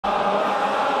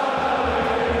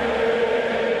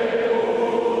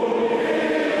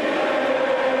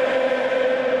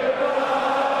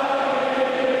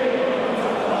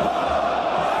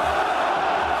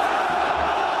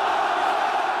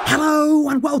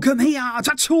and welcome here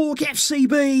to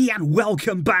TalkFCB, and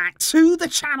welcome back to the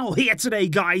channel here today,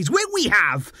 guys, where we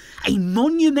have a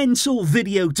monumental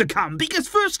video to come, because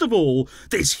first of all,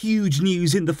 there's huge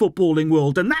news in the footballing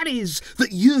world, and that is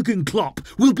that Jurgen Klopp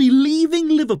will be leaving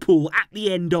Liverpool at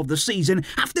the end of the season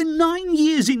after 9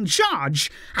 years in charge,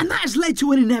 and that has led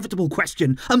to an inevitable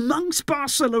question amongst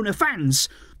Barcelona fans.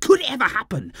 Could it ever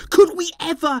happen? Could we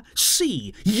ever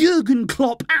see Jurgen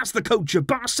Klopp as the coach of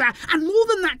Barca? And more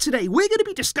than that today, we're going to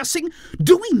be discussing,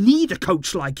 do we need a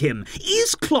coach like him?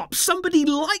 Is Klopp, somebody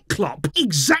like Klopp,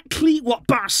 exactly what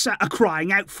Barca are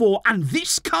crying out for? And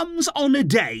this comes on a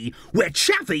day where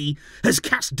Xavi has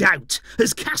cast doubt,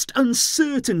 has cast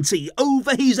uncertainty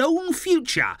over his own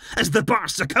future as the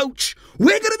Barca coach.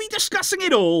 We're going to be discussing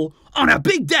it all on a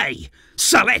big day.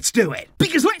 So let's do it.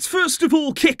 Because let's first of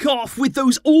all kick off with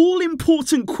those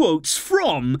all-important quotes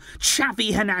from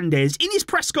Xavi Hernandez in his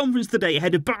press conference today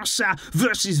ahead of Barca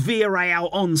versus Villarreal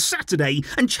on Saturday.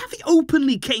 And Xavi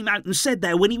openly came out and said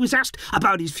there, when he was asked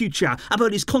about his future,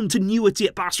 about his continuity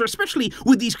at Barca, especially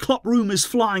with these Klopp rumours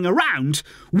flying around,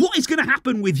 what is going to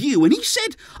happen with you? And he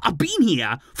said, I've been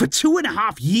here for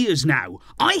 2.5 years now.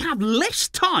 I have less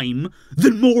time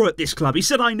than more at this club. He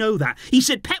said, I know that. He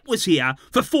said, Pep was here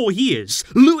for 4 years.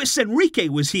 Luis Enrique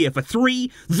was here for 3.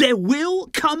 There will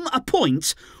come a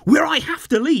point where I have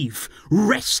to leave.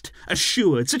 Rest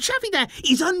assured. So Xavi there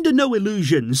is under no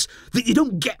illusions that you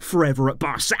don't get forever at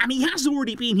Barca, and he has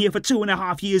already been here for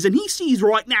 2.5 years, and he sees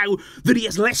right now that he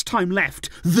has less time left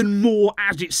than more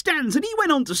as it stands. And he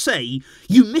went on to say,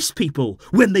 you miss people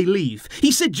when they leave.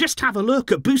 He said, just have a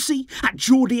look at Busi, at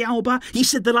Jordi Alba. He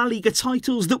said the La Liga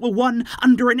titles that were won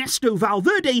under Ernesto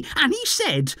Valverde, and he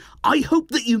said, I hope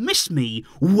that you miss me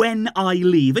when I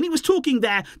leave. And he was talking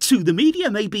there to the media,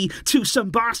 maybe to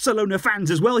some Barcelona fans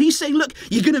as well. He's saying, look,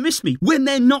 you're going to miss me when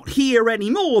they're not here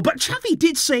anymore. But Xavi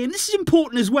did say, and this is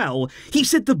important as well, he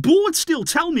said the board still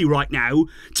tell me right now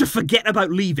to forget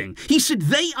about leaving. He said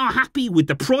they are happy with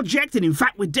the project, and in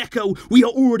fact with Deco we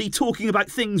are already talking about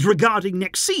things regarding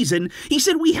next season. He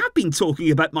said we have been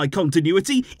talking about my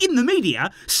continuity in the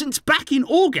media since back in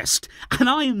August, and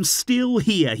I am still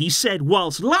here, he said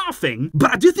whilst laughing.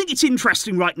 But I do think it's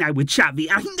interesting right now with Xavi.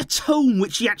 I think the tone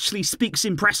which he actually speaks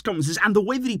in press conferences and the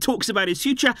way that he talks about his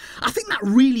future, I think that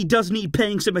really does need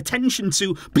paying some attention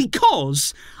to,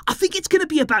 because I think it's going to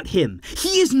be about him.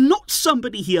 He is not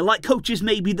somebody here like coaches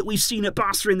maybe that we've seen at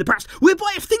Barca in the past,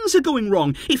 whereby if things are going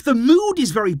wrong, if the mood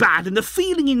is very bad and the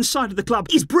feeling inside of the club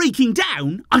is breaking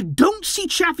down, I don't see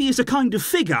Xavi as a kind of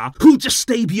figure who'll just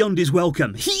stay beyond his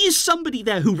welcome. He is somebody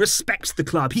there who respects the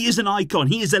club. He is an icon.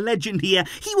 He is a legend here.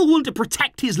 He will want to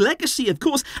protect his legacy, of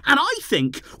course, and I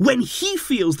think when he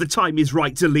feels the time is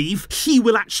right to leave, he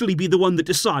will actually be the one that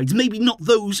decides, maybe not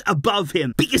those above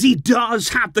him, because he does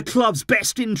have the club's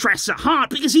best interests at heart.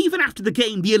 Because even after the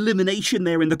game, the elimination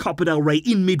there in the Copa del Rey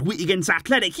in midweek against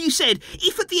Athletic, he said,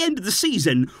 if at the end of the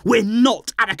season we're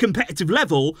not at a competitive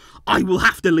level, I will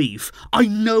have to leave. I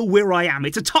know where I am.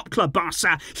 It's a top club,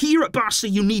 Barca. Here at Barca,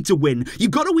 you need to win.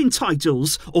 You've got to win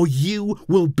titles or you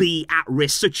will be at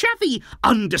risk. So Xavi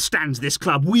understands this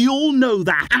club. We all know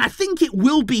that. And I think it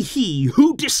will be he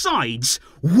who decides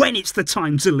when it's the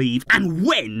time to leave and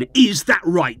when is that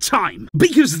right time.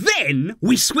 Because then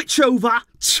we switch over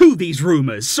to these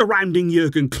rumours surrounding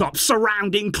Jurgen Klopp,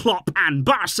 surrounding Klopp and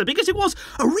Barca, because it was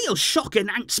a real shock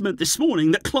announcement this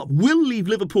morning that Klopp will leave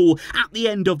Liverpool at the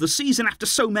end of the season after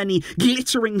so many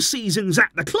glittering seasons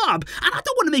at the club. And I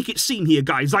don't want to make it seem here,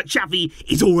 guys, like Xavi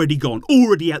is already gone,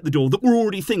 already out the door, that we're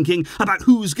already thinking about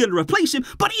who's going to replace him,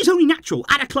 but it is only natural.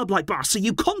 At a club like Barca,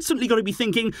 you constantly got to be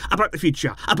thinking about the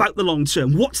future, about the long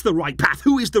term, what's the right path,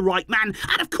 who is the right man,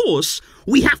 and of course,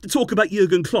 we have to talk about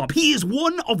Jurgen Klopp. He is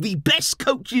one of the best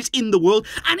coaches in the world,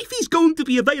 and if he's going to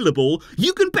be available,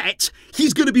 you can bet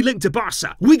he's going to be linked to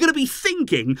Barca. We're going to be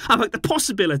thinking about the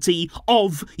possibility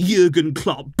of Jurgen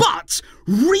Klopp, but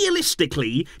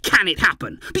realistically, can it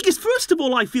happen? Because first of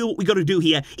all, I feel what we got to do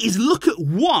here is look at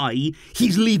why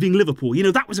he's leaving Liverpool. You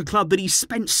know, that was a club that he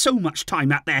spent so much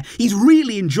time at there. He's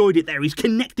really enjoyed it there. He's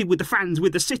connected with the fans,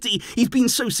 with the city. He's been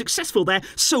so successful there.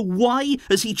 So why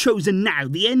has he chosen now,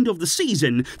 the end of the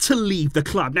season, to leave the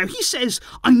club? Now, he says,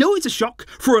 I know it's a shock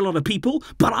for a lot of people,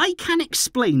 but I can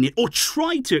explain it, or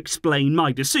try to explain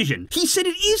my decision. He said,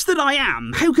 it is that I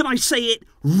am, how can I say it,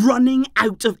 running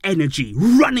out of energy.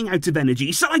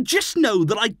 So I just know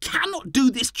that I cannot do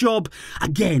this job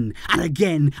again and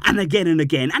again and again and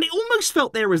again. And it almost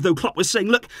felt there as though Klopp was saying,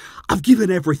 look, I've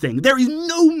given everything. There is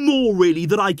no more really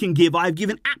that I can give. I've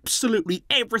given absolutely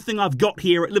everything I've got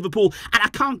here at Liverpool, and I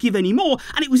can't give any more.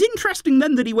 And it was interesting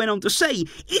then that he went on to say,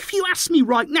 if you ask me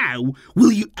right now,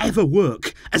 will you ever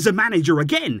work as a manager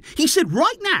again? He said,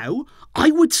 right now, I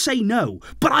would say no,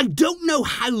 but I don't know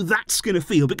how that's going to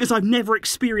feel because I've never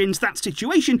experienced that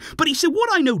situation. But he said, what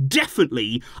I know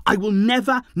definitely, I will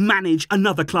never manage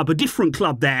another club, a different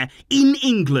club there in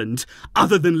England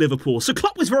other than Liverpool. So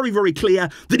Klopp was very, very clear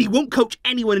that he won't coach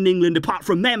anyone in England apart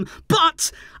from them,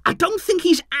 but I don't think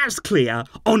he's as clear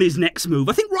on his next move.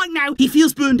 I think right now he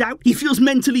feels burned out. He feels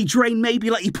mentally drained, maybe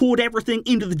like he poured everything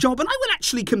into the job. And I will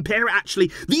actually compare it,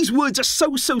 actually. These words are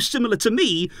so similar to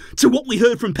me to what we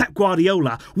heard from Pep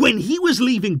Guardiola when he was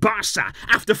leaving Barça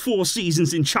after 4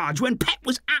 seasons in charge, when Pep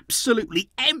was absolutely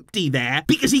empty there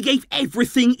because he gave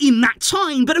everything in that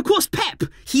time. But of course, Pep,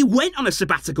 he went on a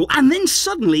sabbatical and then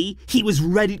suddenly he was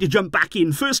ready to jump back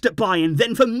in, first at Bayern,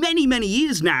 then for many, many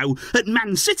years now at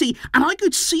Man City. And I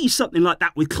could see something like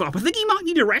that with Klopp. I think he might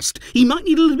need a rest, he might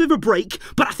need a little bit of a break,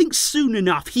 but I think soon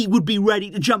enough he would be ready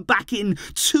to jump back in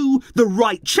to the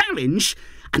right challenge.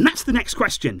 And that's the next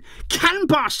question. Can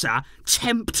Barca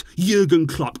tempt Jurgen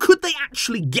Klopp? Could they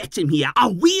actually get him here?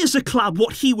 Are we as a club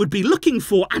what he would be looking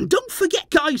for? And don't forget,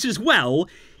 guys, as well,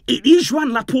 it is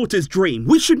Joan Laporta's dream.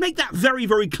 We should make that very,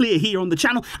 very clear here on the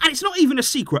channel. And it's not even a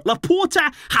secret.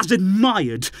 Laporta has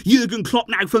admired Jurgen Klopp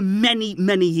now for many,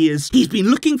 many years. He's been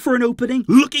looking for an opening,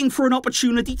 looking for an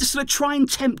opportunity to sort of try and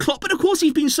tempt Klopp. But of course,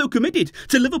 he's been so committed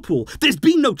to Liverpool. There's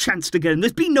been no chance to get him.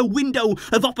 There's been no window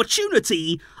of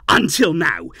opportunity until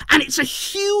now. And it's a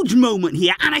huge moment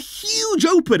here and a huge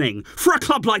opening for a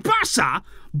club like Barca.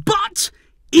 But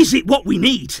is it what we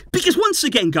need? Because once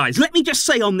again, guys, let me just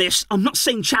say on this, I'm not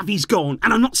saying Xavi's gone,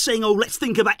 and I'm not saying, oh, let's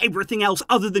think about everything else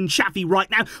other than Xavi right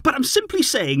now, but I'm simply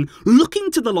saying, looking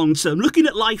to the long term, looking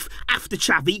at life after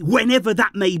Xavi, whenever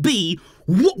that may be,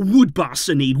 what would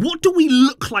Barca need? What do we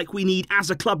look like we need as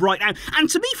a club right now? And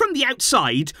to me, from the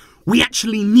outside, we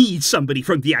actually need somebody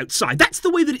from the outside. That's the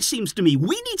way that it seems to me.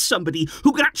 We need somebody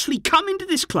who can actually come into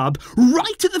this club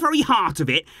right at the very heart of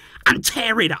it and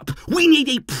tear it up. We need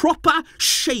a proper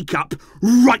shake-up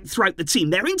right throughout the team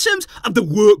there in terms of the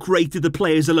work rate of the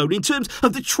players alone, in terms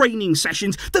of the training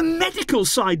sessions, the medical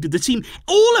side of the team.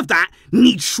 All of that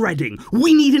needs shredding.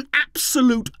 We need an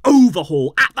absolute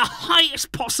overhaul at the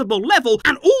highest possible level,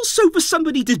 and also for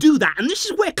somebody to do that, and this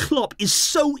is where Klopp is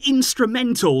so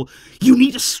instrumental, you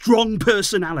need a strong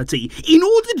personality. In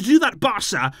order to do that,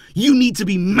 Barca, you need to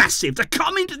be massive, to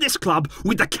come into this club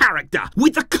with the character,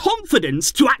 with the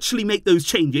confidence to actually make those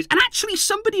changes. And actually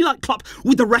somebody like Klopp,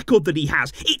 with the record that he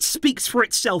has, it speaks for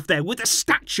itself there. With the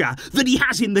stature that he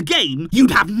has in the game,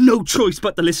 you'd have no choice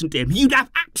but to listen to him. You'd have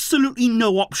absolutely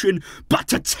no option but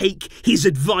to take his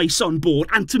advice on board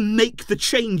and to make the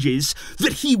changes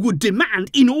that he would demand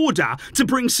in order to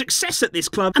bring success at this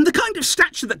club. And the kind of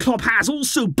stature that Klopp has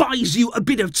also buys you a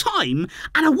bit of time.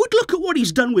 And I would look at what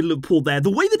he's done with Liverpool there, the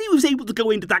way that he was able to go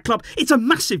into that club. It's a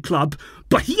massive club,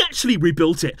 but he actually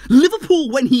rebuilt it. Liverpool,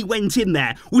 when he went in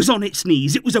there, was on its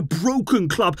knees. It was a broken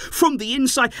club from the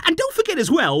inside. And don't forget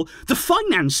as well, the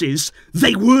finances,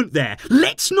 they weren't there.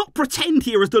 Let's not pretend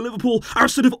here as though Liverpool are a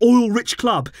sort of oil-rich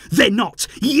club. They're not.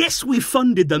 Yes, we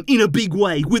funded them in a big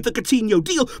way with the Coutinho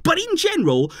deal, but in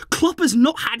general, Klopp has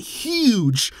not had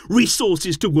huge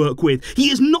resources to work with. He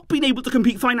has not been able to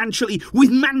compete financially with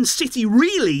Man City,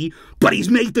 really, but he's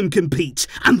made them compete.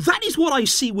 And that is what I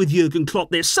see with Jurgen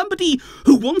Klopp. There's somebody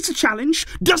who wants a challenge,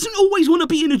 doesn't always want to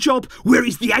be in a job where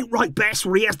he's the outright best,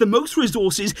 where he has the most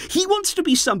resources. He wants to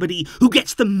be somebody who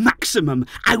gets the maximum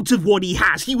out of what he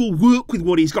has. He will work with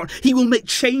what he's got. He will make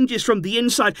changes from the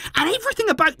inside. And everything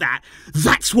about that,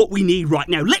 that's what we need right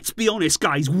now. Let's be honest,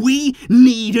 guys. We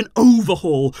need an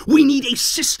overhaul. We need a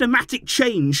systematic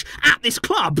change at this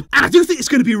club. And I do think it's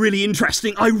going to be really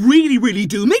interesting. I really, really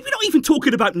do. Maybe not even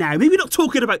talking about now. Maybe not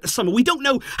talking about the summer. We don't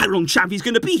know how long Xavi's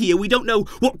going to be here. We don't know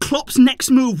what Klopp's next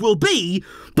move will be.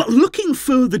 But looking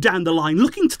further down the line,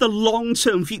 looking to the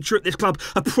long-term future at this club,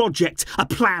 a project, a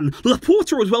plan.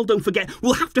 Laporta as well, don't forget,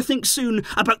 we'll have to think soon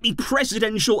about the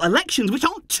presidential elections, which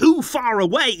aren't too far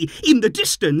away in the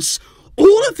distance.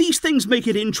 All of these things make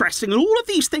it interesting, and all of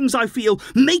these things, I feel,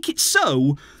 make it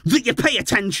so that you pay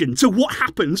attention to what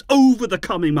happens over the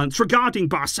coming months regarding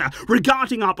Barca,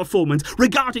 regarding our performance,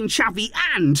 regarding Xavi,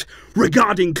 and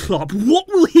regarding Klopp. What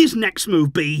will his next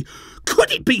move be?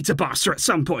 Could it be to Barca at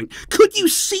some point? Could you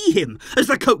see him as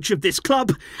the coach of this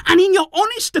club? And in your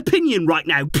honest opinion right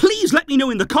now, please let me know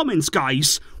in the comments,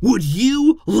 guys. Would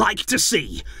you like to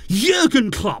see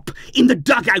Jurgen Klopp in the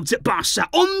dugout at Barca,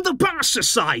 on the Barca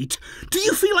side? Do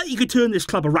you feel like he could turn this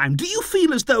club around? Do you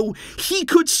feel as though he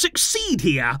could succeed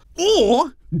here?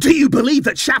 Or do you believe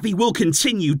that Xavi will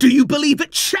continue? Do you believe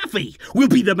that Xavi will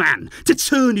be the man to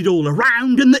turn it all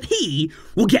around and that he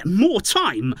will get more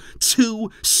time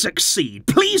to succeed?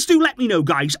 Please do let me know,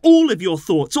 guys, all of your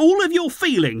thoughts, all of your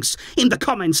feelings in the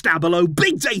comments down below.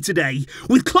 Big day today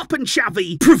with Klopp and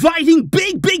Xavi providing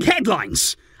big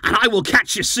headlines. And I will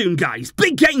catch you soon, guys.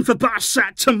 Big game for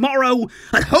Barça tomorrow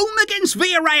at home against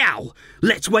Villarreal.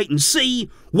 Let's wait and see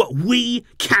what we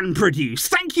can produce.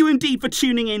 Thank you indeed for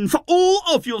tuning in, for all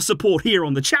of your support here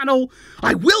on the channel.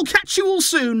 I will catch you all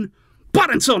soon.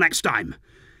 But until next time,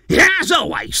 as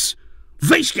always,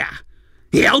 Visca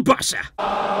el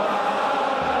Barça.